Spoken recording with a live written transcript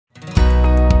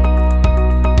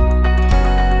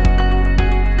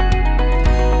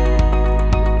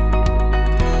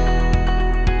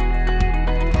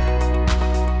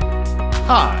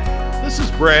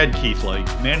Brad Keithley,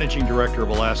 Managing Director of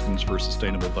Alaskans for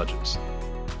Sustainable Budgets.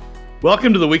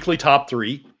 Welcome to the weekly Top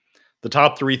 3, the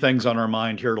top 3 things on our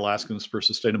mind here at Alaskans for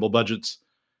Sustainable Budgets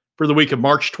for the week of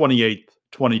March 28th,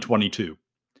 2022.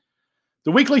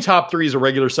 The weekly Top 3 is a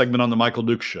regular segment on The Michael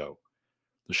Dukes Show.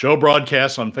 The show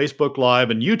broadcasts on Facebook Live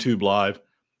and YouTube Live,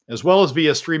 as well as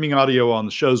via streaming audio on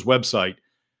the show's website,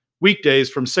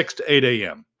 weekdays from 6 to 8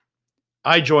 a.m.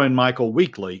 I join Michael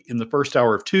weekly in the first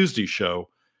hour of Tuesday's show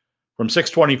from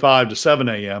 6:25 to 7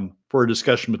 a.m. for a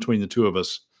discussion between the two of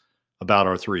us about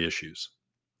our 3 issues.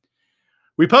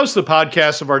 We post the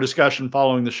podcast of our discussion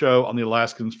following the show on the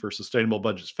Alaskans for Sustainable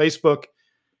Budgets Facebook,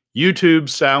 YouTube,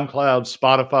 SoundCloud,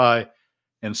 Spotify,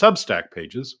 and Substack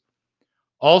pages.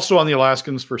 Also on the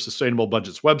Alaskans for Sustainable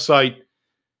Budgets website,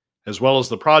 as well as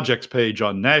the projects page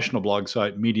on national blog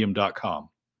site medium.com.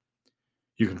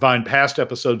 You can find past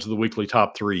episodes of the weekly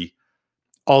Top 3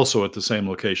 also at the same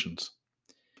locations.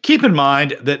 Keep in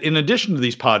mind that in addition to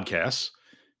these podcasts,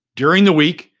 during the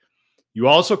week, you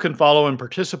also can follow and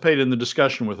participate in the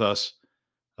discussion with us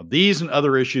of these and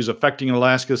other issues affecting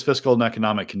Alaska's fiscal and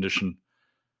economic condition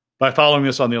by following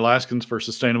us on the Alaskans for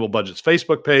Sustainable Budgets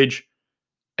Facebook page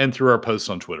and through our posts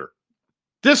on Twitter.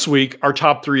 This week, our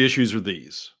top 3 issues are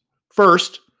these.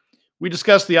 First, we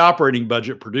discuss the operating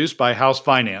budget produced by House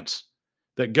Finance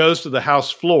that goes to the House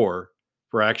floor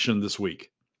for action this week.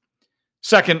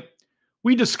 Second,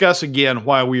 we discuss again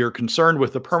why we are concerned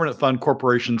with the Permanent Fund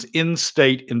Corporation's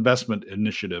in-state investment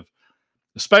initiative,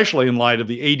 especially in light of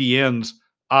the ADN's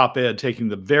op-ed taking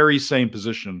the very same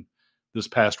position this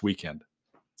past weekend.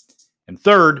 And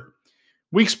third,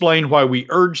 we explain why we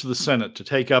urge the Senate to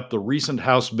take up the recent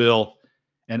House bill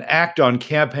and act on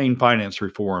campaign finance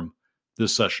reform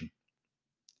this session.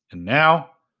 And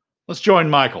now, let's join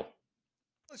Michael.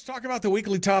 Let's talk about the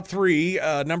weekly top 3.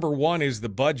 Number 1 is the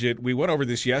budget. We went over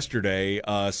this yesterday.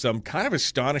 Some kind of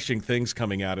astonishing things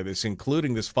coming out of this,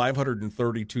 including this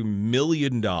 $532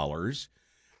 million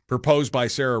proposed by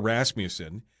Sarah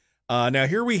Rasmussen. Now,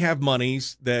 here we have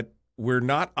monies that we're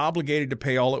not obligated to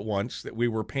pay all at once, that we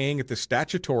were paying at the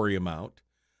statutory amount,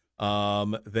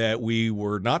 that we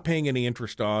were not paying any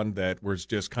interest on, that was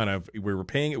just kind of, we were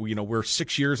paying it, we're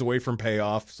 6 years away from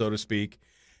payoff, so to speak.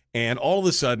 And all of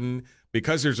a sudden,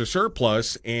 because there's a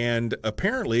surplus, and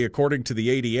apparently, according to the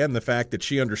ADN, the fact that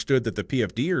she understood that the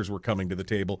PFDers were coming to the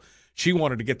table, she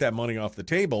wanted to get that money off the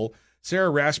table. Sarah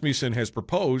Rasmussen has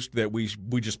proposed that we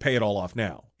just pay it all off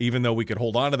now, even though we could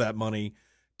hold on to that money,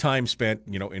 time spent,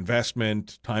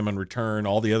 investment, time on return,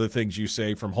 all the other things you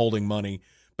say from holding money.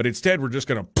 But instead, we're just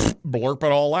going to blurp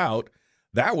it all out.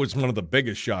 That was one of the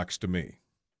biggest shocks to me.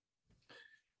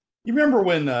 You remember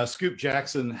when Scoop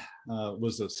Jackson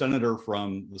was a senator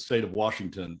from the state of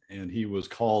Washington, and he was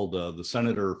called the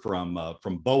senator from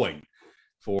Boeing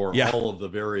for all of the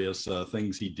various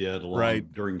things he did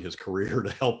during his career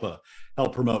to help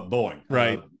promote Boeing.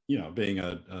 Right. Being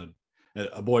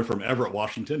a boy from Everett,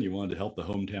 Washington, he wanted to help the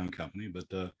hometown company, but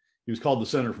he was called the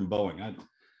senator from Boeing.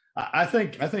 I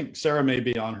think Sarah may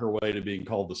be on her way to being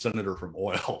called the senator from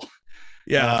oil.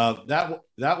 Yeah,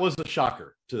 that was a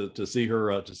shocker to see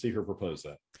her propose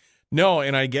that. No,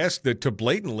 and I guess that to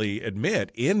blatantly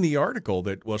admit in the article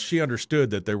that, well, she understood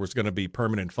that there was going to be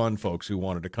permanent fund folks who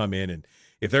wanted to come in, and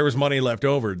if there was money left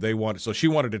over, so she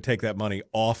wanted to take that money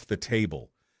off the table,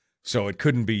 so it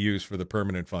couldn't be used for the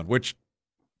permanent fund. Which,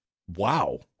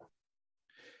 wow.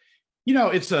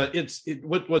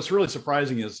 What's really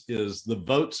surprising is the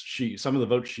votes some of the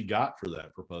votes she got for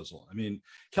that proposal. I mean,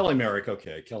 Kelly Merrick,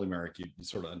 you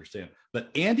sort of understand, but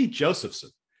Andy Josephson,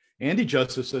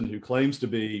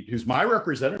 who's my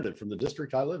representative from the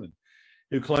district I live in,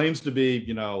 who claims to be,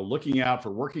 looking out for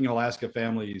working Alaska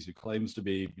families, who claims to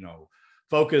be,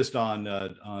 focused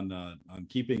on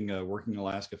keeping working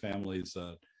Alaska families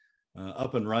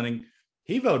up and running,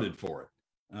 he voted for it.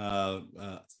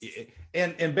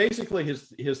 And basically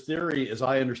his theory, as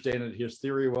I understand it, his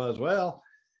theory was, well,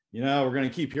 we're going to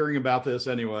keep hearing about this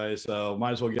anyway, so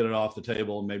might as well get it off the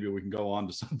table, and maybe we can go on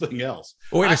to something else.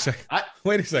 Wait a second.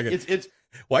 It's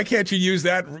why can't you use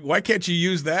that? Why can't you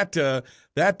use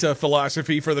that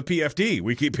philosophy for the PFD?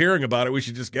 We keep hearing about it. We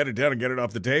should just get it done and get it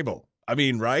off the table. I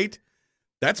mean, right?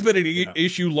 That's been an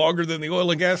issue longer than the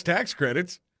oil and gas tax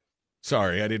credits.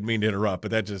 Sorry, I didn't mean to interrupt,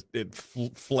 but that just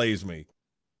flays me.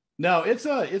 No, it's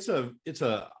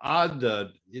an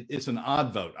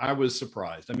odd vote. I was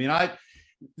surprised. I mean,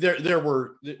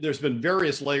 there's been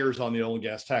various layers on the oil and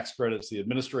gas tax credits. The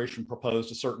administration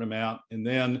proposed a certain amount, and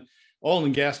then oil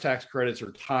and gas tax credits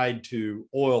are tied to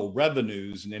oil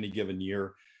revenues in any given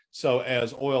year. So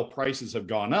as oil prices have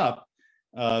gone up,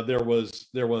 there was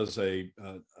a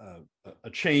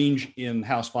change in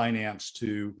House Finance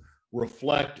to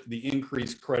reflect the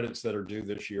increased credits that are due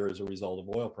this year as a result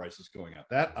of oil prices going up.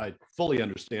 That I fully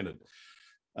understood.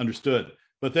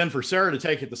 But then for Sarah to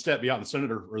take it the step beyond, the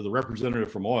senator or the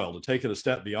representative from oil to take it a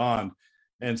step beyond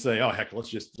and say, oh heck, let's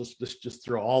just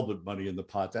throw all the money in the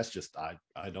pot. That's just I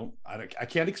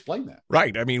can't explain that.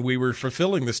 Right. I mean, we were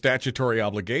fulfilling the statutory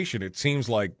obligation. It seems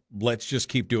like let's just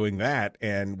keep doing that,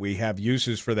 and we have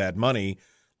uses for that money,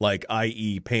 like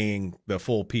i.e. paying the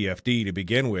full PFD to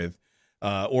begin with.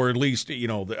 Or at least,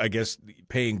 I guess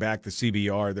paying back the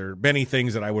CBR. There are many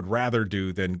things that I would rather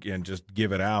do than just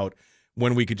give it out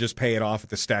when we could just pay it off at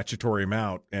the statutory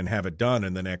amount and have it done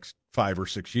in the next 5 or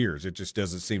 6 years. It just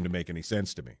doesn't seem to make any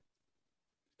sense to me.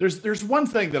 There's one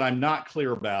thing that I'm not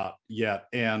clear about yet,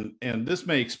 and this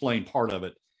may explain part of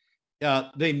it.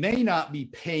 They may not be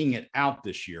paying it out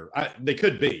this year. They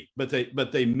could be, but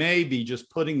they may be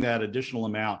just putting that additional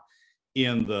amount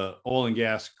in the oil and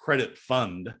gas credit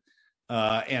fund.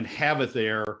 And have it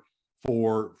there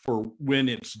for when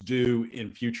it's due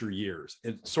in future years.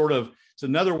 It's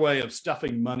another way of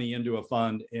stuffing money into a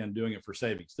fund and doing it for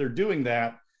savings. They're doing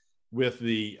that with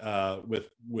the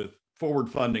with forward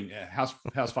funding. House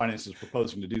Finance is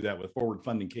proposing to do that with forward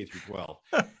funding K through 12,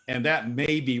 and that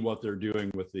may be what they're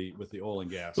doing with the oil and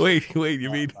gas. Wait, you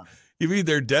mean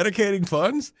they're dedicating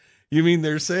funds? You mean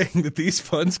they're saying that these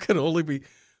funds can only be?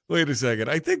 Wait a second.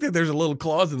 I think that there's a little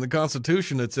clause in the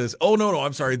Constitution that says, oh, no,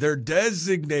 I'm sorry, they're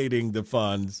designating the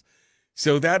funds,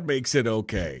 so that makes it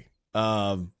okay.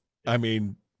 I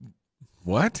mean,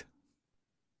 what?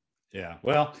 Yeah,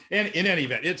 well, and in any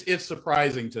event, it's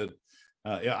surprising to,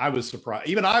 I was surprised.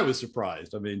 Even I was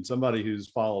surprised. I mean, somebody who's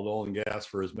followed oil and gas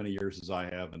for as many years as I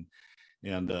have and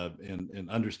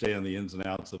understand the ins and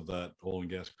outs of that oil and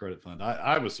gas credit fund.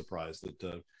 I was surprised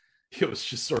that it was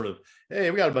just sort of, hey,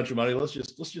 we got a bunch of money. Let's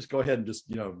just go ahead and just,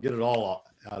 get it all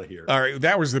out of here. All right.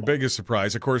 That was the biggest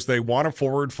surprise. Of course, they want to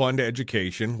forward fund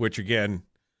education, which again,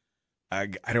 I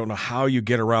don't know how you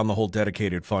get around the whole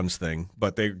dedicated funds thing,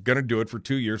 but they're going to do it for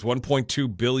 2 years,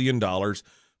 $1.2 billion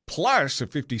plus a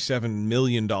 $57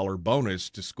 million bonus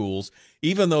to schools,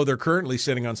 even though they're currently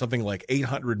sitting on something like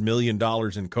 $800 million in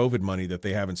COVID money that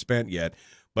they haven't spent yet.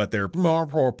 But they're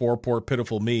poor,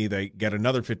 pitiful me. They get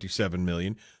another $57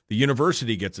 million. The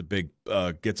university gets a big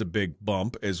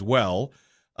bump as well.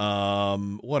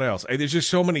 What else? There's just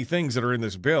so many things that are in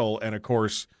this bill, and of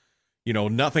course,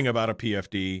 nothing about a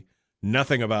PFD,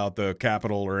 nothing about the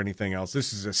capital or anything else.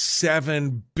 This is a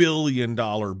 $7 billion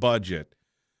budget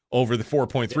over the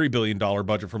 $4.3 billion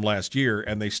budget from last year,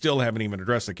 and they still haven't even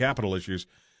addressed the capital issues.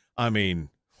 I mean,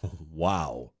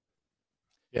 wow.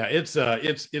 Yeah, it's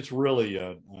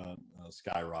really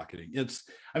skyrocketing. The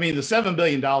 $7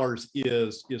 billion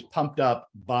is pumped up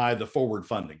by the forward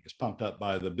funding. It's pumped up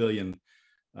by the $1.2 billion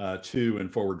in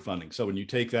forward funding. So when you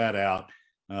take that out,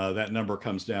 that number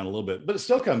comes down a little bit, but it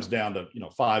still comes down to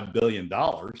 $5 billion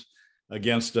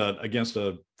against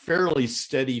a fairly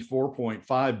steady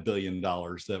 $4.5 billion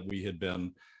that we had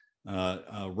been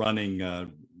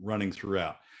running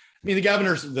throughout. I mean,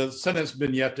 the Senate's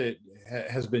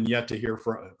has been yet to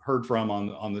heard from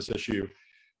on this issue.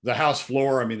 The House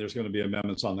floor, there's going to be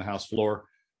amendments on the House floor,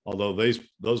 although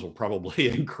those will probably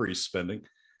increase spending.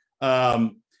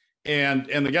 And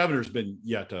the governor's been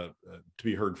yet to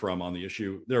be heard from on the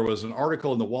issue. There was an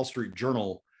article in the Wall Street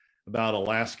Journal about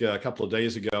Alaska a couple of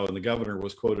days ago, and the governor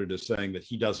was quoted as saying that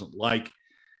he doesn't like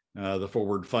the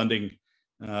forward funding,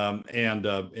 and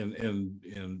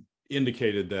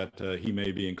indicated that he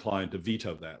may be inclined to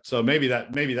veto that. So maybe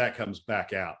that comes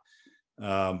back out.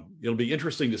 It'll be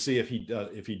interesting to see if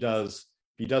he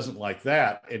doesn't like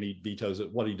that and he vetoes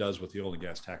it, what he does with the oil and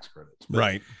gas tax credits. But,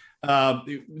 right.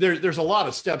 There's a lot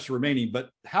of steps remaining, but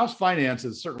House Finance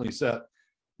has certainly set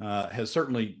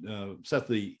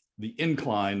the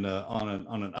incline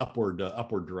on an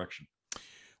upward direction.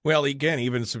 Well, again,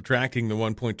 even subtracting the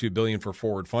 $1.2 billion for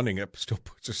forward funding, it still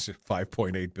puts us at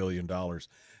 $5.8 billion.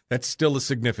 That's still a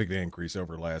significant increase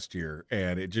over last year,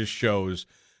 and it just shows.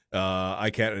 I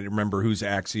can't remember whose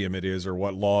axiom it is or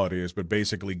what law it is, but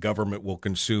basically, government will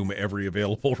consume every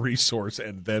available resource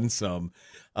and then some,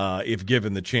 if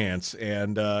given the chance.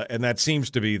 And that seems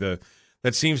to be the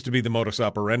modus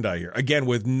operandi here. Again,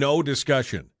 with no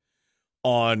discussion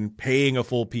on paying a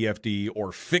full PFD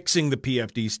or fixing the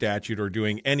PFD statute or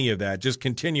doing any of that, just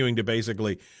continuing to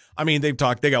basically, they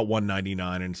got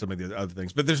 199 and some of the other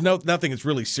things, but there's nothing that's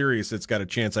really serious that's got a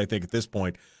chance, I think, at this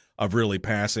point of really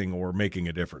passing or making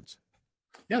a difference.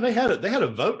 Yeah, they had a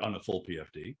vote on a full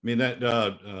PFD. I mean, that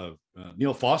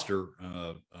Neil Foster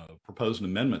proposed an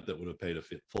amendment that would have paid a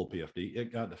full PFD.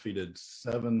 It got defeated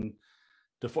 7-4.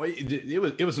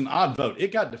 It was an odd vote.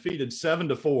 It got defeated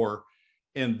 7-4,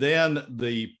 and then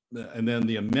the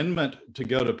amendment to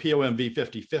go to POMV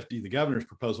 50/50, the governor's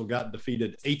proposal, got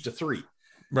defeated 8-3.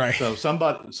 Right. So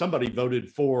somebody voted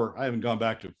for. I haven't gone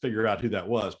back to figure out who that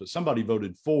was, but somebody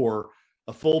voted for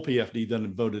a full PFD,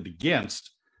 then voted against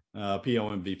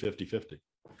POMV 50/50.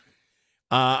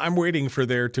 I'm waiting for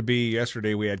there to be.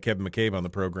 Yesterday we had Kevin McCabe on the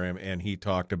program, and he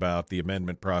talked about the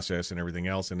amendment process and everything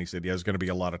else, and he said, yeah, there's going to be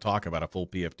a lot of talk about a full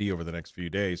PFD over the next few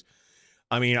days.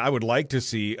 I mean, I would like to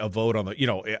see a vote on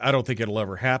the, I don't think it'll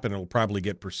ever happen. It'll probably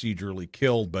get procedurally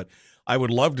killed, but I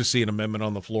would love to see an amendment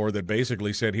on the floor that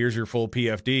basically said, here's your full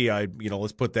PFD.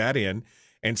 Let's put that in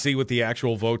and see what the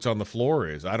actual votes on the floor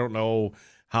is. I don't know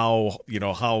how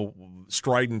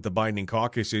strident the binding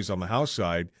caucus is on the House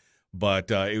side,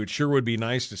 but it sure would be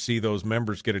nice to see those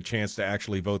members get a chance to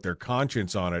actually vote their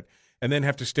conscience on it and then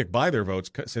have to stick by their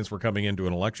votes since we're coming into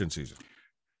an election season.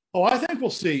 Oh, I think we'll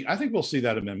see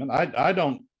that amendment.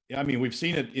 I mean, we've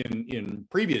seen it in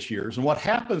previous years. And what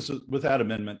happens with that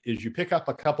amendment is you pick up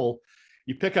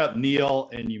Neil,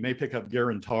 and you may pick up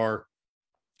Guarantar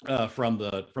from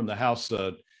the House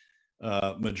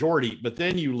majority, but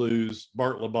then you lose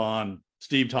Bart LeBon,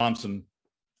 Steve Thompson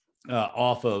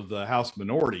off of the House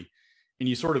minority, and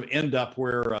you sort of end up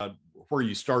where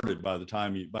you started by the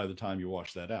time you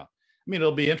wash that out. I mean,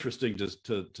 it'll be interesting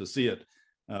to see it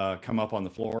come up on the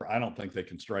floor. I don't think they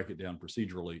can strike it down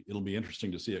procedurally. It'll be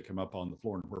interesting to see it come up on the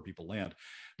floor and where people land.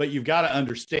 But you've got to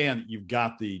understand you've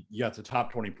got the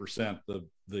top 20%,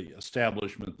 the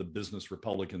establishment, the business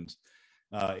Republicans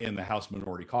in the House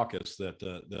Minority Caucus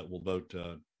that will vote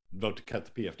to cut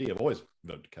the PFD. Have always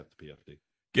voted to cut the PFD.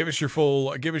 Give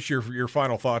us your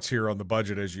final thoughts here on the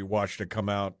budget as you watched it come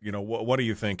out. What are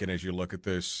you thinking as you look at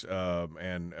this,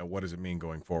 and what does it mean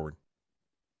going forward?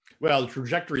 Well, the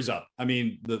trajectory's up. I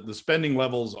mean, the spending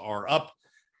levels are up,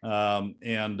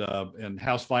 and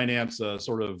House Finance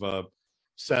sort of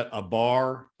set a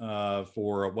bar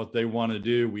for what they want to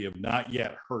do. We have not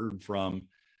yet heard from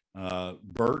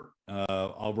Bert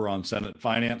over on Senate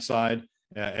Finance side.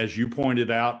 As you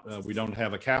pointed out, we don't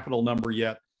have a capital number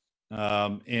yet,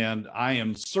 and I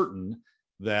am certain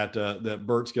that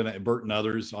Bert and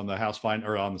others on the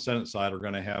on the Senate side are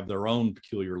going to have their own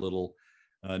peculiar little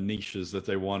niches that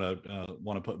they want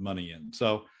to put money in.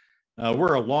 So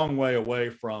we're a long way away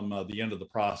from the end of the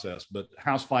process, but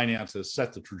House Finance has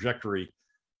set the trajectory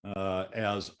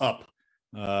as up,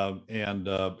 and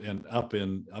up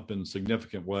in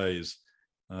significant ways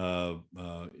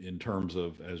in terms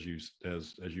of, as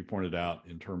you pointed out,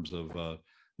 in terms of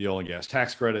the oil and gas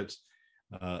tax credits,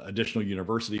 additional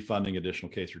university funding,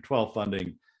 additional K-12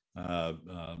 funding,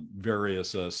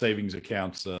 various savings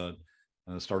accounts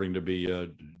starting to be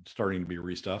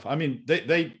restuffed. I mean,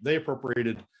 they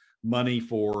appropriated money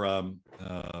for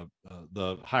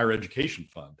the higher education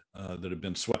fund that had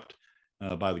been swept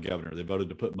by the governor. They voted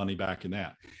to put money back in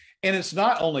that. And it's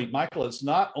not only, Michael, it's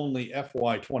not only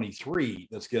FY23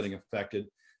 that's getting affected.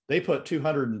 They put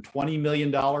 $220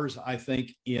 million, I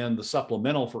think, in the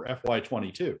supplemental for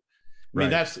FY22. I mean,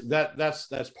 that's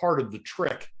part of the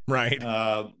trick, right?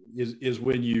 Is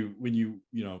when you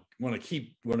want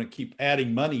to keep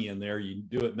adding money in there, you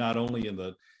do it not only in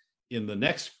the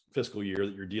next fiscal year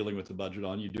that you're dealing with the budget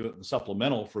on, you do it in the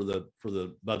supplemental for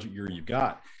the budget year you've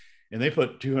got, and they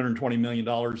put $220 million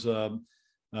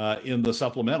in the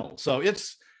supplemental. So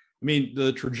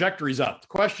the trajectory's up. The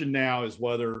question now is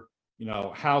whether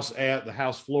the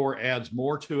House floor adds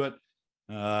more to it.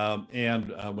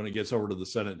 And when it gets over to the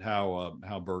Senate,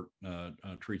 how Bert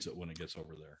treats it when it gets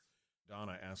over there.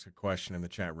 Donna asked a question in the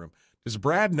chat room. Does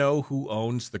Brad know who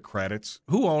owns the credits?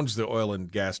 Who owns the oil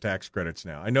and gas tax credits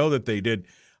now? I know that they did.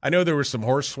 I know there was some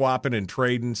horse swapping and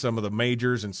trading, some of the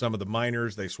majors and some of the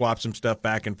minors. They swapped some stuff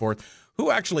back and forth.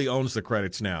 Who actually owns the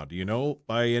credits now? Do you know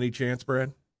by any chance,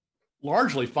 Brad?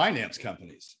 Largely finance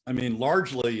companies. I mean,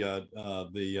 largely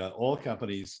the oil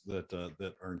companies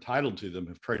that are entitled to them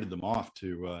have traded them off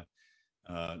to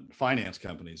finance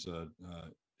companies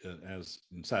as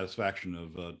in satisfaction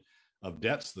of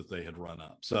debts that they had run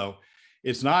up. So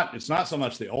it's not so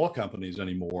much the oil companies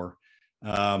anymore.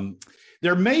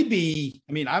 There may be.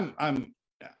 I mean,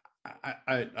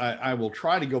 I will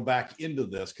try to go back into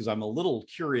this because I'm a little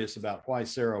curious about why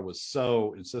Sarah was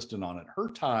so insistent on it. Her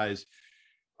ties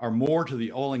are more to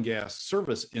the oil and gas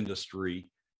service industry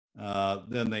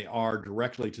than they are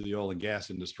directly to the oil and gas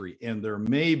industry. And it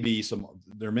may be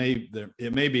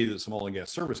that some oil and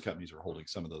gas service companies are holding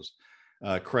some of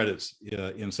credits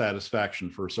in satisfaction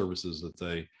for services that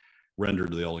they render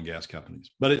to the oil and gas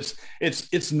companies. But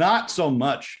it's not so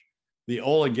much the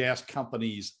oil and gas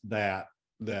companies that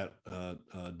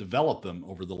develop them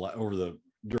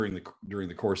during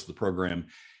the course of the program.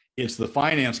 It's the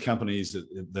finance companies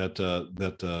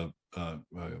that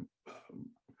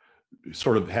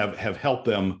sort of have helped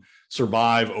them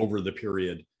survive over the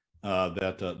period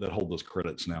that hold those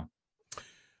credits now.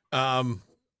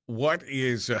 What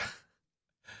is?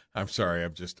 I'm sorry.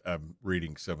 I'm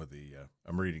reading some of the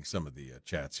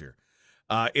chats here.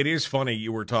 It is funny.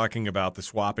 You were talking about the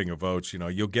swapping of votes. You know,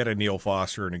 you'll get a Neil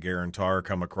Foster and a Guarantar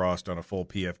come across on a full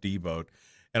PFD vote,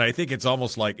 and I think it's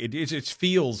almost like it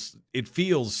feels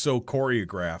so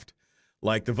choreographed.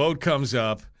 Like the vote comes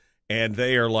up, and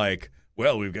they are like,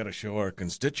 "Well, we've got to show our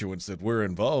constituents that we're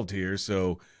involved here,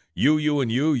 so."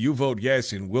 You vote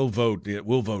yes, and we'll vote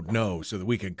no, so that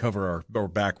we can cover or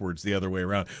backwards the other way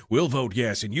around. We'll vote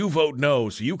yes, and you vote no,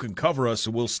 so you can cover us,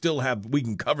 so we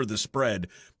can cover the spread,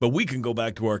 but we can go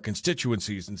back to our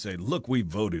constituencies and say, look, we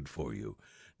voted for you.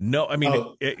 No, I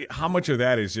mean, how much of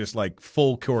that is just like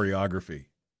full choreography?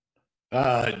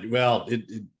 Well,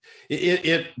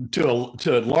 it to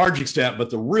a large extent, but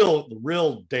the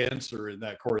real dancer in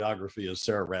that choreography is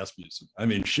Sarah Rasmussen. I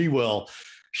mean, she will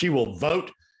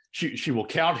vote. She will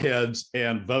count heads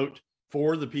and vote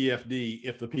for the PFD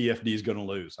if the PFD is going to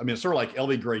lose. I mean, it's sort of like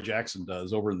Elvie Gray Jackson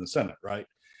does over in the Senate, right?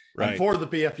 Right. I'm for the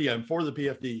PFD. I'm for the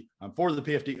PFD. I'm for the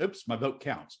PFD. Oops, my vote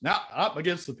counts. Now I'm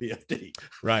against the PFD.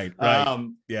 Right.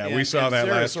 Yeah, we saw that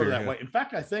last year. That way. In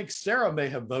fact, I think Sarah may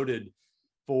have voted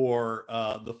for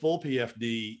the full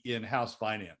PFD in House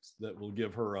Finance. That will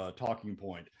give her a talking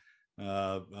point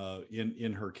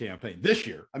in her campaign this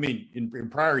year. I mean, in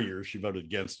prior years she voted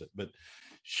against it, but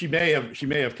she may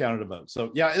have counted a vote.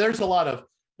 So yeah, there's a lot of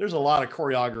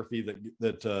choreography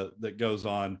that goes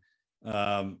on,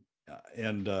 and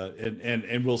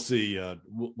we'll see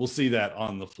that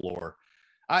on the floor.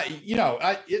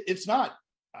 It's not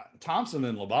Thompson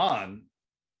and Laban.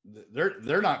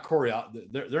 They're not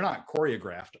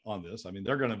choreographed on this. I mean,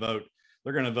 they're going to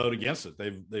vote against it.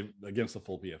 They've against the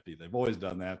full PFD. They've always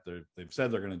done that. They've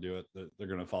said they're going to do it. They're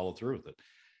going to follow through with it.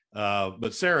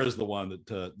 But Sarah is the one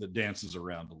that dances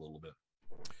around a little bit.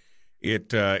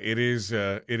 It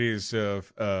is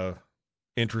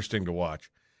interesting to watch.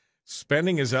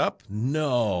 Spending is up?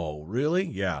 No, really?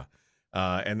 Yeah.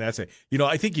 And that's it. You know,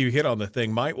 I think you hit on the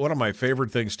thing. One of my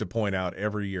favorite things to point out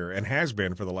every year, and has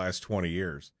been for the last 20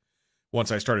 years,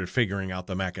 once I started figuring out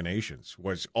the machinations,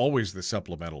 was always the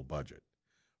supplemental budget,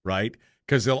 right?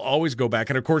 Because they'll always go back.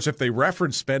 And, of course, if they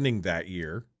reference spending that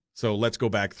year, so let's go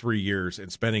back 3 years,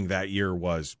 and spending that year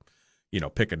was,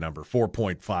 pick a number,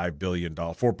 $4.5 billion,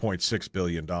 $4.6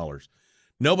 billion.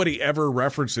 Nobody ever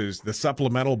references the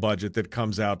supplemental budget that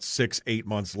comes out 6-8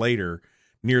 months later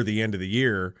near the end of the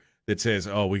year that says,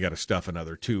 oh, we got to stuff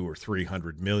another $200 or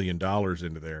 $300 million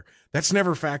into there. That's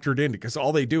never factored in, because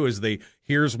all they do is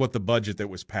here's what the budget that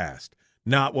was passed,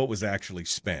 not what was actually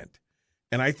spent.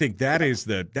 And I think that is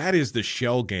the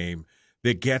shell game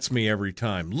that gets me every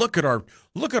time. Look at our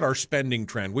spending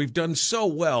trend. We've done so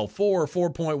well,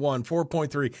 4.1,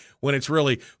 4.3, when it's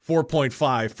really 4.5,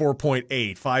 4.8,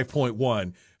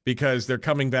 5.1, because they're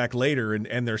coming back later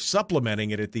and they're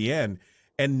supplementing it at the end.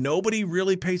 And nobody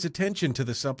really pays attention to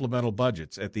the supplemental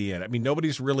budgets at the end. I mean,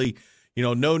 nobody's really,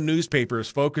 no newspaper is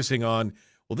focusing on,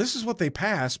 well, this is what they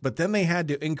passed, but then they had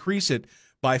to increase it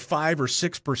by 5 or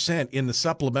 6% in the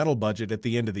supplemental budget at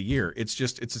the end of the year. It's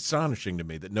astonishing to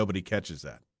me that nobody catches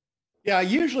that. Yeah,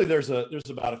 usually there's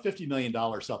about a $50 million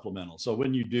supplemental. So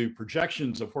when you do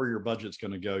projections of where your budget's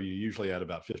going to go, you usually add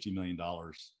about $50 million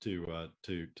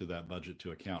to that budget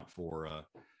to account for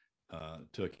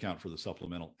the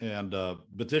supplemental. And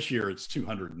but this year it's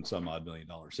 $200 and some odd million.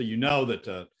 So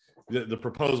that the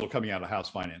proposal coming out of House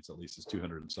Finance at least is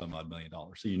 $200 and some odd million.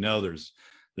 So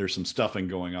there's some stuffing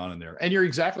going on in there. And you're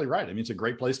exactly right. I mean, it's a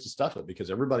great place to stuff it because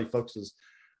everybody focuses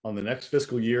on the next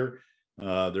fiscal year.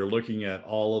 They're looking at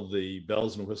all of the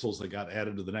bells and whistles that got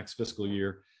added to the next fiscal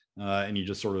year. And you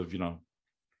just sort of,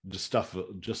 just stuff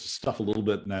a little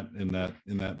bit in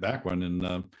that back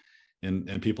one.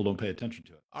 And people don't pay attention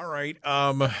to it. All right.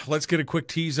 Let's get a quick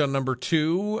tease on number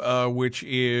 2, which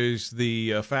is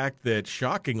the fact that,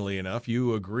 shockingly enough,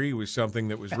 you agree with something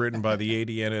that was written by the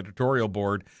ADN editorial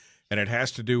board, and it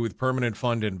has to do with permanent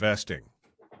fund investing.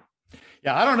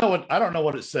 Yeah, I don't know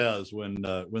what it says when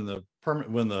the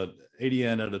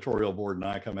ADN editorial board and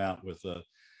I come out with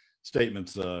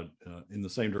statements in the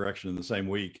same direction in the same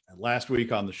week. Last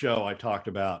week on the show, I talked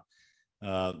about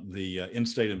the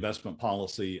in-state investment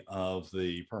policy of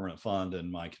the permanent fund and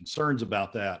my concerns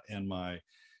about that, and my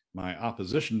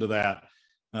opposition to that.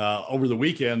 Over the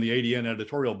weekend, the ADN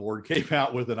editorial board came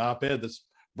out with an op-ed that's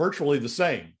virtually the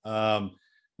same.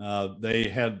 They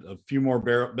had a few more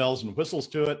bells and whistles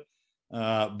to it,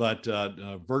 but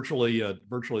virtually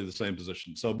the same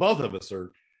position. So both of us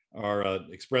are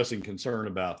expressing concern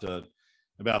about the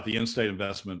in-state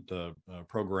investment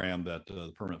program that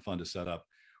the permanent fund has set up.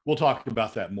 We'll talk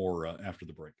about that more after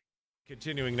the break.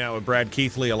 Continuing now with Brad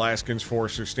Keithley, Alaskans for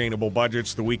Sustainable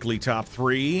Budgets, the weekly top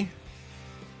three.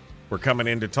 We're coming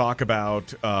in to talk about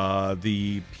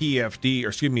the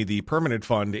the permanent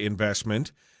fund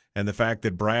investment, and the fact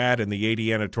that Brad and the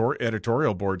ADN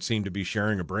editorial board seem to be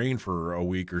sharing a brain for a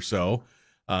week or so,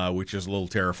 which is a little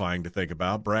terrifying to think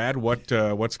about. Brad,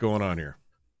 what's going on here?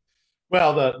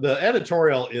 Well, the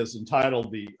editorial is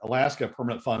entitled "The Alaska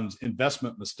Permanent Fund's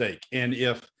Investment Mistake," and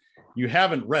if you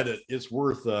haven't read it, it's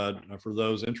worth for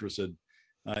those interested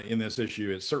in this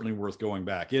issue. It's certainly worth going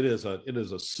back. It is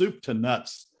a soup to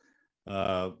nuts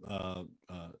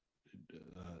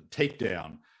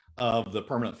takedown of the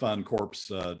Permanent Fund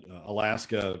Corp's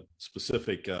Alaska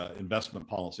specific investment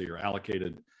policy, or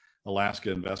allocated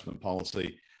Alaska investment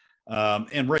policy,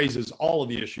 and raises all of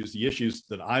the issues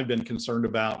that I've been concerned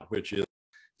about, which is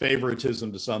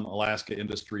favoritism to some Alaska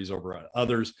industries over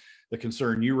others. The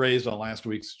concern you raised on last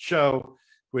week's show,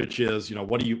 which is,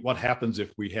 what happens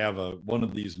if we have one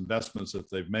of these investments that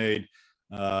they've made,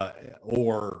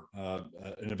 or an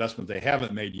investment they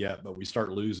haven't made yet, but we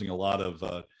start losing a lot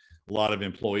of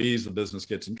employees, the business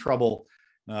gets in trouble.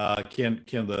 Can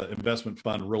the investment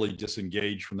fund really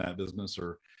disengage from that business,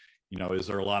 or is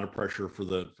there a lot of pressure for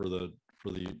the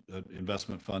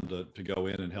investment fund to go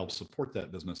in and help support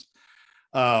that business?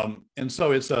 And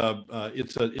so it's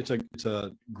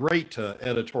a great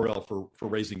editorial for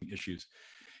raising issues.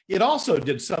 It also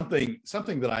did something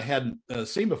that I hadn't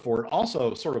seen before. It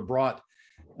also sort of brought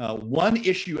one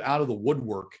issue out of the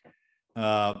woodwork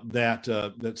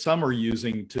that some are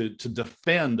using to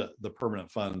defend the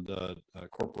permanent fund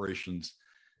corporation's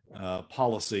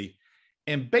policy.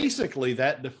 And basically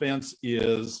that defense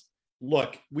is,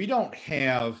 look, we don't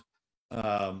have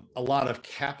a lot of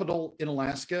capital in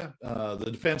Alaska.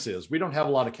 The defense is, we don't have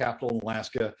a lot of capital in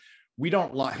Alaska. We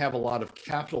don't have a lot of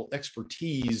capital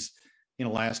expertise in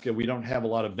Alaska. We don't have a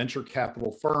lot of venture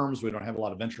capital firms. We don't have a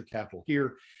lot of venture capital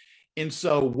here. And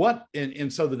so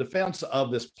the defense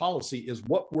of this policy is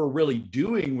what we're really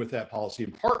doing with that policy.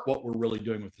 In part, what we're really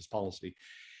doing with this policy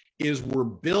is we're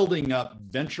building up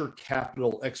venture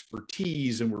capital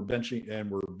expertise, and we're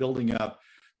building up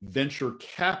venture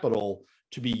capital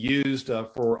to be used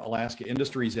for Alaska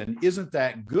industries. And isn't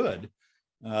that good?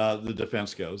 The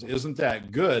defense goes, isn't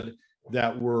that good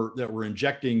that we're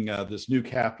injecting this new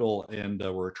capital and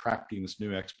we're attracting this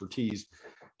new expertise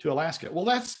to Alaska? Well,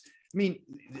 that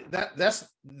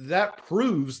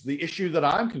proves the issue that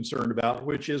I'm concerned about,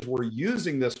 which is we're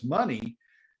using this money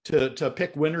to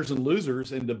pick winners and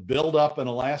losers and to build up an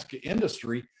Alaska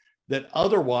industry that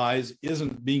otherwise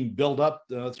isn't being built up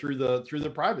through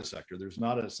the private sector. There's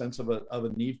not a sense of a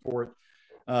need for it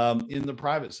in the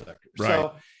private sector. Right.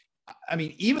 So,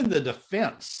 even the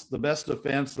best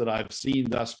defense that I've seen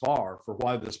thus far for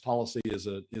why this policy is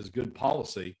good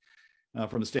policy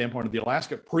from the standpoint of the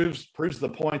Alaska proves the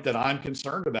point that I'm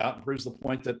concerned about, and proves the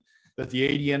point that the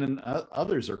ADN and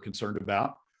others are concerned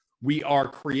about. We are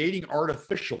creating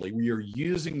artificially, we are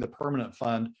using the permanent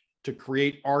fund to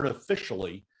create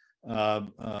artificially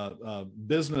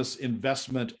business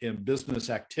investment and business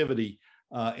activity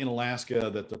in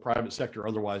Alaska that the private sector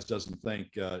otherwise doesn't think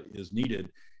is needed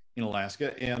in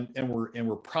Alaska, and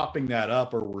we're propping that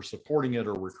up, or we're supporting it,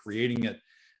 or we're creating it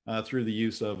through the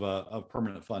use of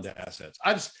permanent fund assets.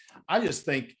 I just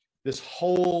think this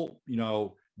whole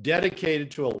dedicated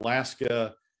to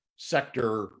Alaska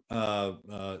sector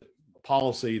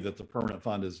policy that the permanent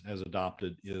fund has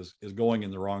adopted is going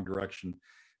in the wrong direction.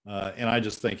 And I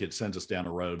just think it sends us down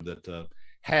a road that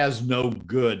has no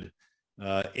good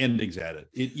endings at it.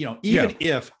 Even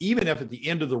if at the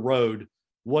end of the road,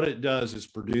 what it does is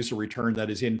produce a return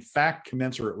that is in fact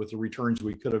commensurate with the returns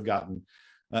we could have gotten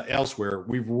elsewhere,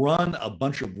 we've run a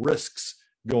bunch of risks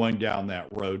going down that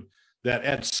road that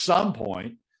at some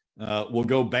point will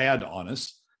go bad on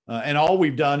us. And all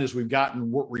we've done is we've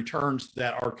gotten returns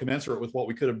that are commensurate with what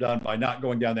we could have done by not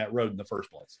going down that road in the first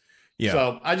place. Yeah.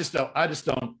 So I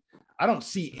don't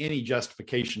see any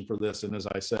justification for this. And as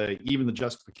I say, even the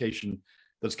justification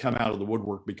that's come out of the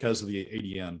woodwork because of the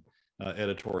ADN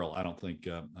editorial, I don't think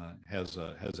has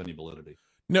any validity.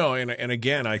 No, and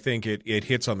again, I think it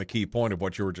hits on the key point of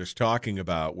what you were just talking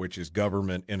about, which is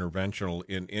government intervention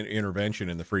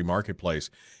in the free marketplace.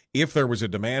 If there was a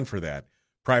demand for that,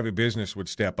 private business would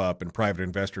step up and private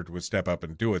investors would step up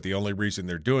and do it. The only reason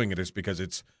they're doing it is because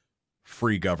it's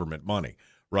free government money,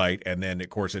 right? And then, of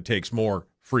course, it takes more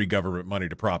free government money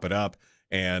to prop it up,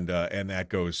 and that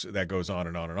goes on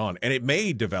and on and on. And it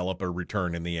may develop a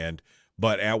return in the end,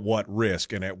 but at what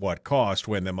risk and at what cost,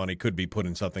 when the money could be put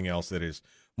in something else that is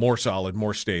more solid,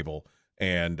 more stable,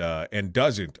 and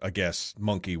doesn't, I guess,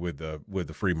 monkey with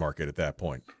the free market at that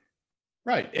point.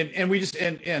 Right. And we just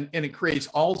and it creates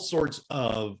all sorts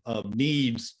of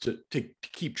needs to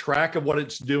keep track of what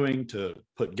it's doing, to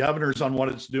put governors on what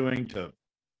it's doing, to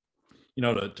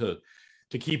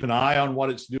keep an eye on what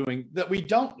it's doing, that we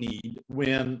don't need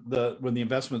when the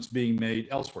investment's being made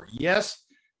elsewhere. Yes,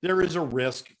 there is a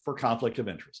risk for conflict of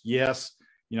interest. Yes,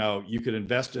 you could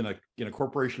invest in a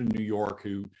corporation in New York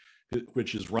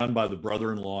which is run by the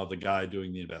brother-in-law of the guy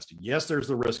doing the investing. Yes, there's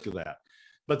the risk of that.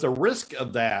 But the risk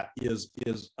of that is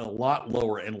a lot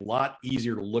lower and a lot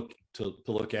easier to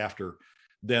look after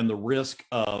than the risk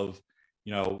of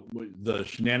the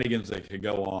shenanigans that could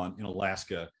go on in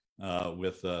Alaska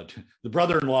with the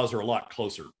brother-in-laws are a lot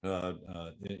closer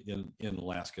in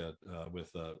Alaska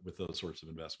with those sorts of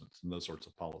investments and those sorts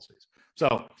of policies.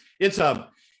 So it's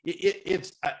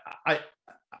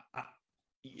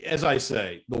as I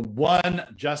say, the one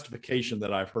justification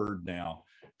that I've heard now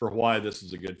for why this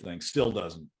is a good thing still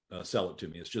doesn't sell it to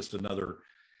me. It's just another.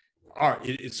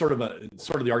 It's sort of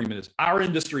the argument is our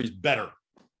industry is better.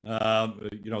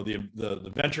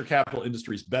 The venture capital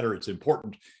industry is better. It's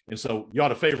important, and so you ought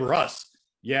to favor us.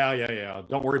 Yeah.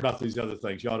 Don't worry about these other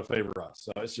things. You ought to favor us.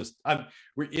 So it's just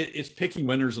it's picking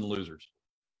winners and losers.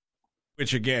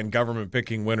 Which again, government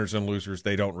picking winners and losers,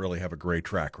 they don't really have a great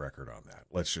track record on that.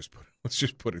 Let's just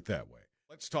put it that way.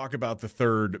 Let's talk about the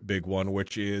third big one,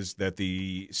 which is that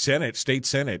the state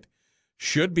Senate,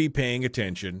 should be paying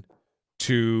attention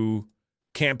to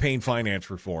campaign finance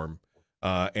reform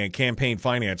and campaign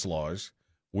finance laws,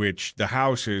 which the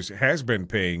House has been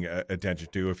paying attention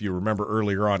to. If you remember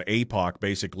earlier on, APOC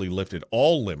basically lifted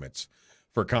all limits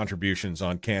for contributions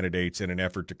on candidates in an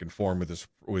effort to conform with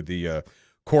the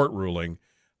court ruling,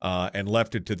 and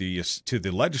left it to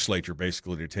the legislature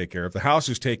basically to take care of. The House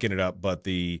has taken it up, but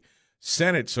the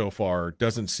Senate so far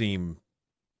doesn't seem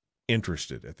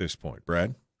interested at this point.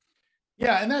 Brad?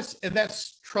 Yeah, and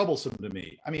that's troublesome to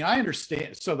me. I mean, I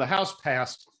understand. So the House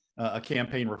passed a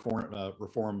campaign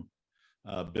reform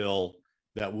bill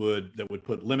that would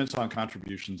put limits on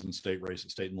contributions in state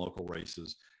and local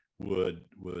races, would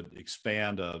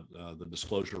expand the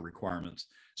disclosure requirements,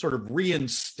 sort of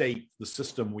reinstate the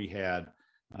system we had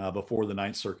before the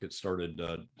Ninth Circuit started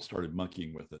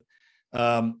monkeying with it.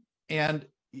 And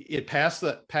it passed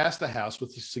the House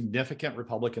with significant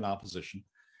Republican opposition,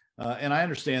 and I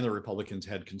understand the Republicans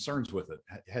had concerns with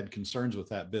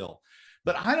that bill,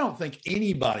 but I don't think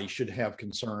anybody should have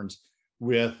concerns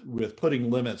with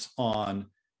putting limits on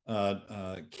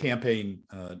campaign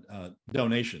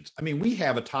donations. I mean, we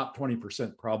have a top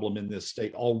 20% problem in this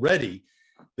state already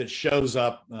that shows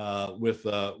up with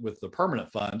the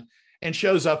permanent fund, and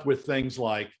shows up with things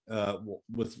like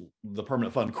with the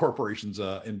permanent fund corporation's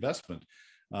investment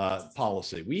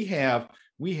policy. We have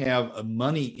a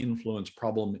money influence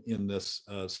problem in this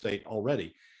state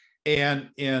already, and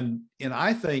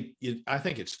I think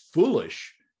it's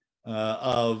foolish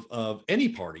of any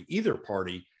party, either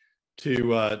party,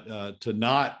 to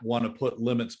not want to put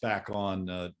limits back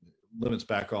on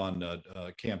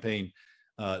campaign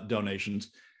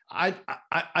donations. I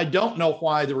don't know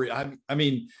why I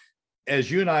mean,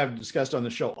 as you and I have discussed on the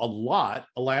show a lot,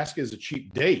 Alaska is a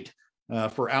cheap date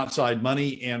for outside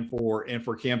money and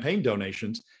for campaign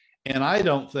donations, and I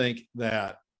don't think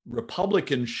that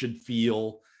Republicans should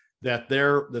feel that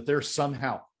they're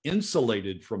somehow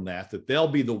insulated from that they'll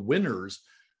be the winners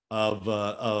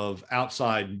of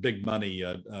outside big money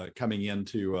coming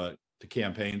into to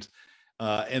campaigns,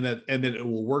 and that it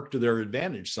will work to their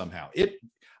advantage somehow.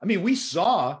 We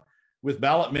saw with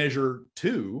ballot measure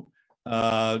 2,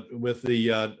 with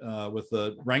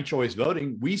the ranked choice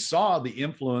voting, we saw the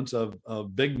influence of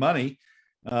big money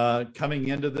coming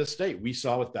into this state. We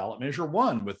saw with ballot measure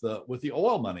 1 with the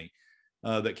oil money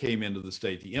that came into the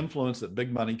state, the influence that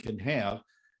big money can have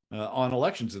on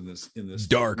elections in this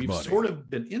dark state. We've money. Sort of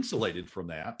been insulated from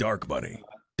that. Dark money.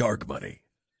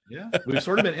 Yeah, we've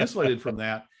sort of been insulated from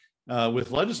that with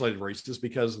legislative races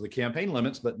because of the campaign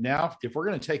limits. But now, if we're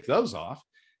going to take those off,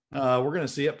 we're going to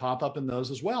see it pop up in those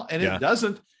as well. And it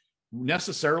doesn't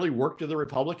necessarily work to the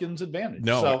Republicans' advantage.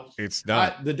 No, so it's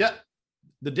not.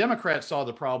 The Democrats saw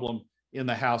the problem in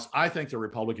the House. I think the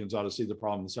Republicans ought to see the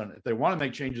problem in the Senate. If they want to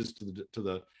make changes to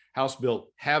the House bill,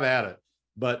 have at it.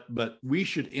 but we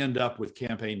should end up with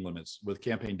campaign limits, with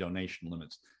campaign donation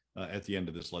limits at the end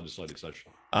of this legislative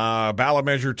session. Ballot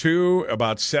measure 2,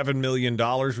 about $7 million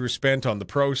were spent on the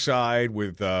pro side.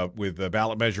 With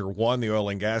ballot measure 1, the oil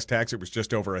and gas tax, it was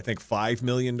just over, I think, $5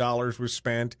 million was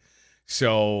spent.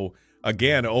 So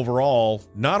again, overall,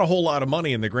 not a whole lot of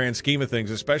money in the grand scheme of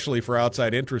things, especially for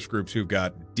outside interest groups who've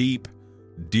got deep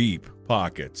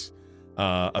pockets.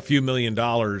 A few $1 million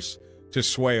to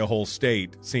sway a whole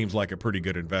state seems like a pretty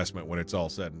good investment when it's all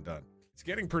said and done. It's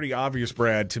getting pretty obvious,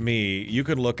 Brad, to me. You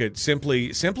can look at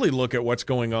simply look at what's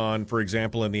going on, for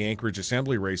example, in the Anchorage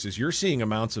Assembly races. You're seeing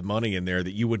amounts of money in there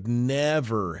that you would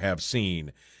never have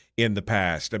seen in the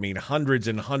past. I mean, hundreds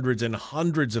and hundreds and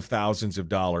hundreds of thousands of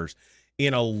dollars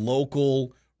in a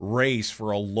local race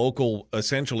for a local,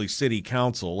 essentially, city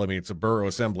council. I mean, it's a borough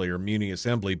assembly or muni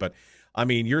assembly, but I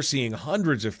mean, you're seeing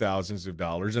hundreds of thousands of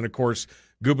dollars. And of course,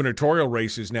 gubernatorial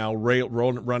races now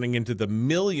running into the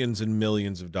millions and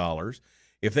millions of dollars.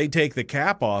 If they take the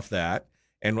cap off that,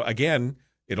 and again,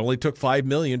 it only took $5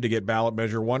 million to get ballot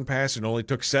measure 1 passed, and only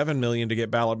took $7 million to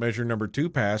get ballot measure number 2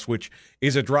 passed, which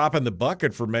is a drop in the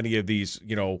bucket for many of these,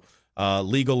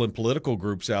 legal and political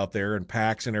groups out there and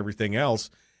PACs and everything else.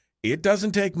 It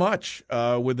doesn't take much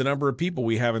with the number of people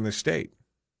we have in the state.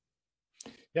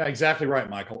 Yeah, exactly right,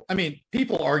 Michael. I mean,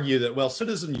 people argue that, well,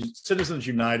 Citizens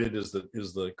United is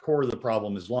the core of the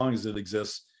problem. As long as it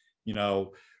exists,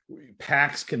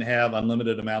 PACs can have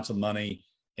unlimited amounts of money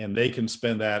and they can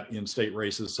spend that in state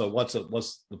races. So what's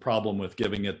the problem with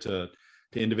giving it to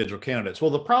individual candidates?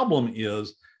 Well, the problem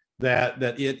is that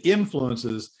it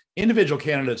influences individual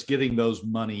candidates getting those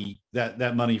money,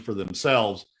 that money for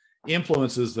themselves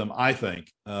influences them, I think,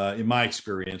 in my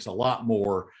experience, a lot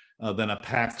more than a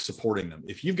PAC supporting them.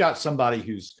 If you've got somebody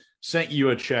who's sent you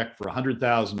a check for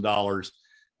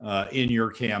 $100,000 in your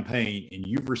campaign, and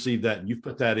you've received that and you've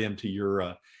put that into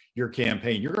your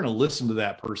campaign, you're going to listen to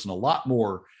that person a lot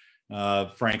more,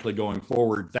 frankly, going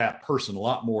forward, that person a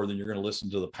lot more than you're going to listen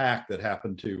to the PAC that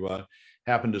happened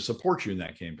to support you in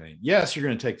that campaign. Yes, you're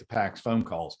going to take the PAC's phone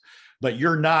calls, but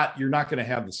you're not going to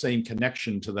have the same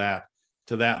connection to that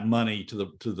money,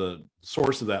 to the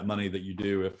source of that money that you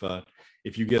do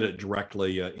if you get it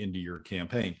directly into your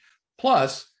campaign.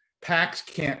 Plus, PACs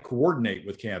can't coordinate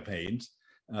with campaigns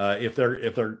if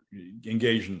they're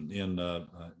engaged in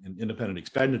independent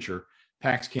expenditure.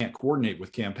 PACs can't coordinate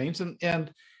with campaigns,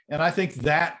 and I think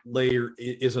that layer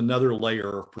is another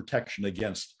layer of protection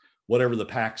against whatever the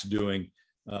PAC's doing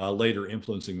later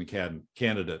influencing the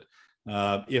candidate.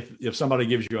 If somebody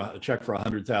gives you a check for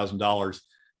 $100,000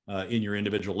 in your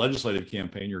individual legislative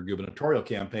campaign, your gubernatorial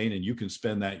campaign, and you can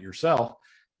spend that yourself,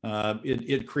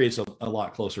 it creates a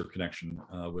lot closer connection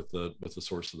with the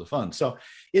source of the fund. So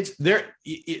it's there.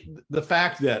 The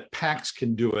fact that PACs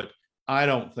can do it, I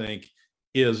don't think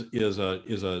is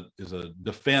a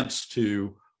defense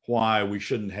to why we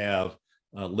shouldn't have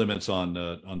limits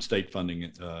on state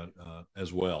funding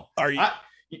as well.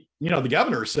 The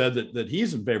governor said that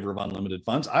he's in favor of unlimited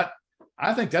funds.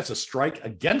 I think that's a strike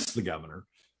against the governor.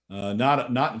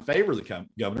 Not in favor of the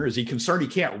governor. Is he concerned he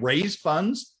can't raise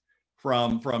funds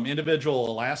from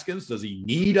individual Alaskans? Does he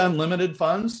need unlimited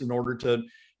funds in order to,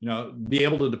 be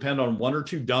able to depend on 1 or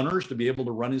 2 donors to be able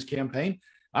to run his campaign?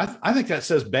 I think that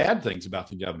says bad things about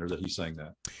the governor that he's saying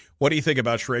that. What do you think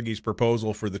about Schrage's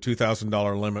proposal for the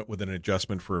 $2,000 limit with an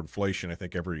adjustment for inflation? I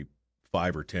think every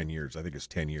 5 or 10 years. I think it's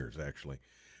 10 years actually.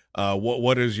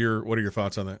 What are your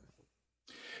thoughts on that?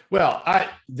 Well,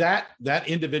 that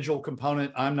individual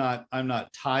component, I'm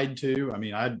not tied to. I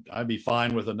mean, I'd be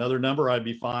fine with another number. I'd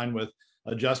be fine with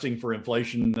adjusting for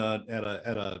inflation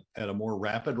at a more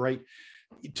rapid rate.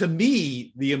 To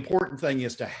me, the important thing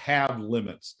is to have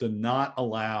limits, to not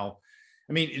allow.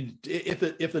 I mean,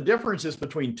 if the difference is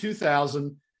between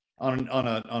 2,000 on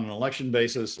an election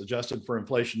basis adjusted for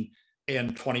inflation and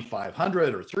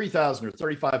 2,500 or 3,000 or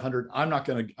 3,500, I'm not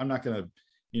going to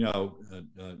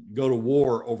go to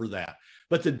war over that.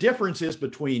 But the difference is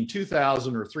between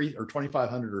 2,000 or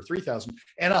 2,500 or 3,000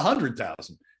 and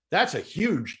 100,000. That's a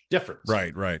huge difference.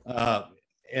 Right.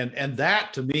 And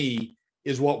that to me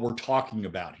is what we're talking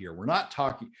about here. We're not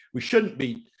talking. We shouldn't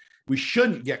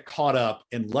get caught up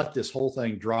and let this whole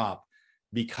thing drop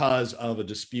because of a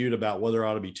dispute about whether it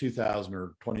ought to be 2,000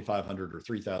 or 2,500 or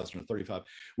 3,000 or 35.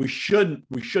 We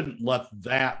shouldn't let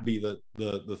that be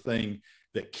the thing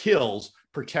that kills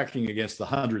protecting against the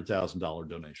 $100,000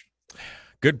 donation.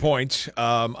 Good point.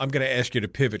 I'm going to ask you to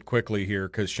pivot quickly here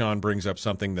because Sean brings up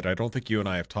something that I don't think you and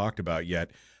I have talked about yet.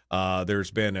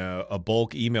 There's been a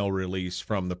bulk email release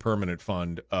from the Permanent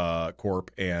Fund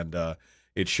Corp, and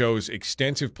It shows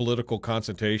extensive political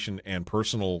consultation and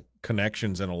personal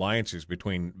connections and alliances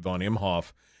between von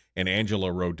Imhoff and Angela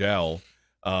Rodell.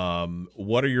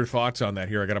 What are your thoughts on that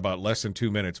here? I got about less than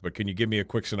 2 minutes, but can you give me a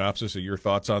quick synopsis of your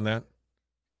thoughts on that?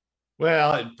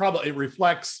 Well, it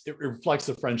reflects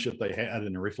the friendship they had,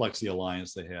 and it reflects the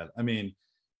alliance they had. I mean,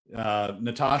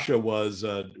 Natasha was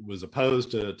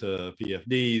opposed to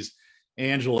PFDs.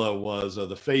 Angela was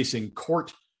the facing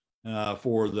court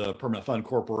for the Permanent Fund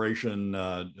Corporation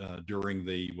during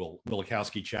the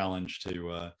Wielechowski challenge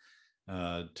to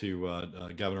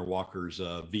Governor Walker's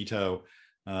veto.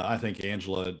 I think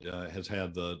Angela has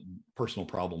had the personal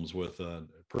problems with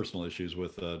personal issues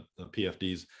with the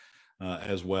PFDs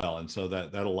as well, and so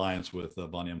that alliance with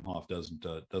von Imhoff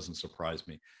doesn't surprise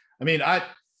me. I mean,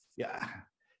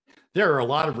 there are a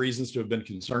lot of reasons to have been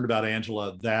concerned about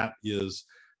Angela. That is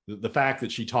the fact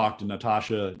that she talked to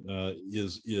Natasha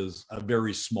is a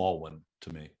very small one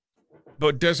to me.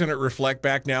 But doesn't it reflect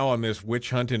back now on this witch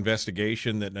hunt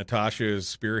investigation that Natasha is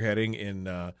spearheading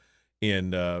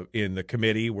in the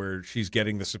committee where she's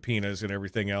getting the subpoenas and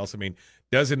everything else? I mean,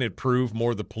 doesn't it prove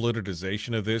more the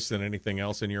politicization of this than anything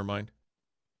else in your mind?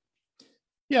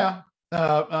 Yeah,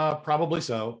 probably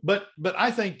so. But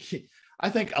I think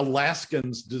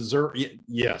Alaskans deserve.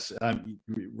 Yes,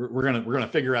 we're gonna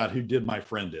figure out who did my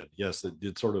friend did. Yes,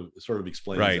 it sort of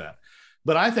explains that.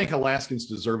 But I think Alaskans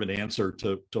deserve an answer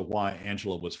to why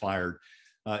Angela was fired.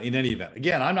 In any event,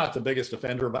 again, I'm not the biggest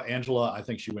offender about Angela. I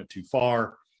think she went too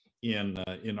far in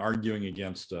arguing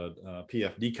against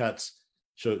PFD cuts.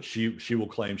 So she will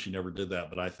claim she never did that,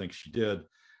 but I think she did.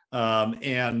 I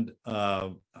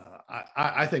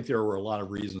think there were a lot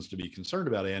of reasons to be concerned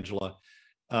about Angela.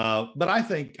 But I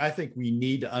think we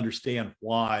need to understand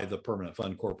why the Permanent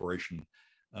Fund Corporation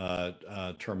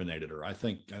terminated her. I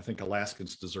think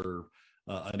Alaskans deserve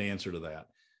an answer to that.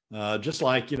 Just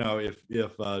like,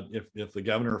 if the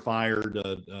governor fired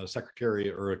a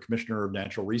secretary or a commissioner of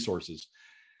natural resources,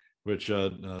 which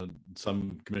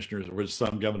some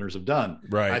governors have done.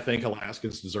 Right. I think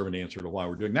Alaskans deserve an answer to why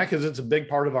we're doing that, because it's a big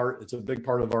part of our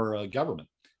government.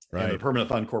 Right. And the Permanent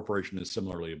Fund Corporation is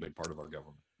similarly a big part of our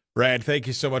government. Brad, thank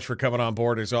you so much for coming on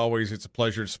board. As always, it's a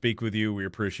pleasure to speak with you. We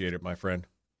appreciate it, my friend.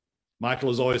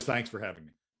 Michael, as always, thanks for having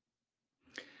me.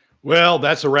 Well,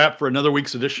 that's a wrap for another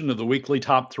week's edition of the weekly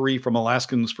top 3 from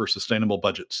Alaskans for Sustainable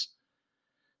Budgets.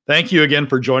 Thank you again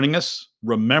for joining us.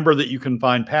 Remember that you can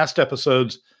find past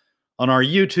episodes on our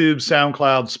YouTube,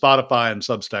 SoundCloud, Spotify, and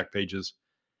Substack pages,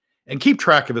 and keep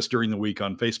track of us during the week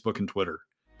on Facebook and Twitter.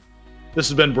 This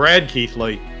has been Brad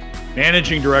Keithley,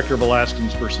 Managing Director of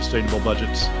Alaskans for Sustainable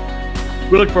Budgets.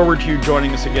 We look forward to you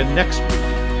joining us again next week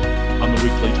on the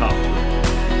Weekly Top 3.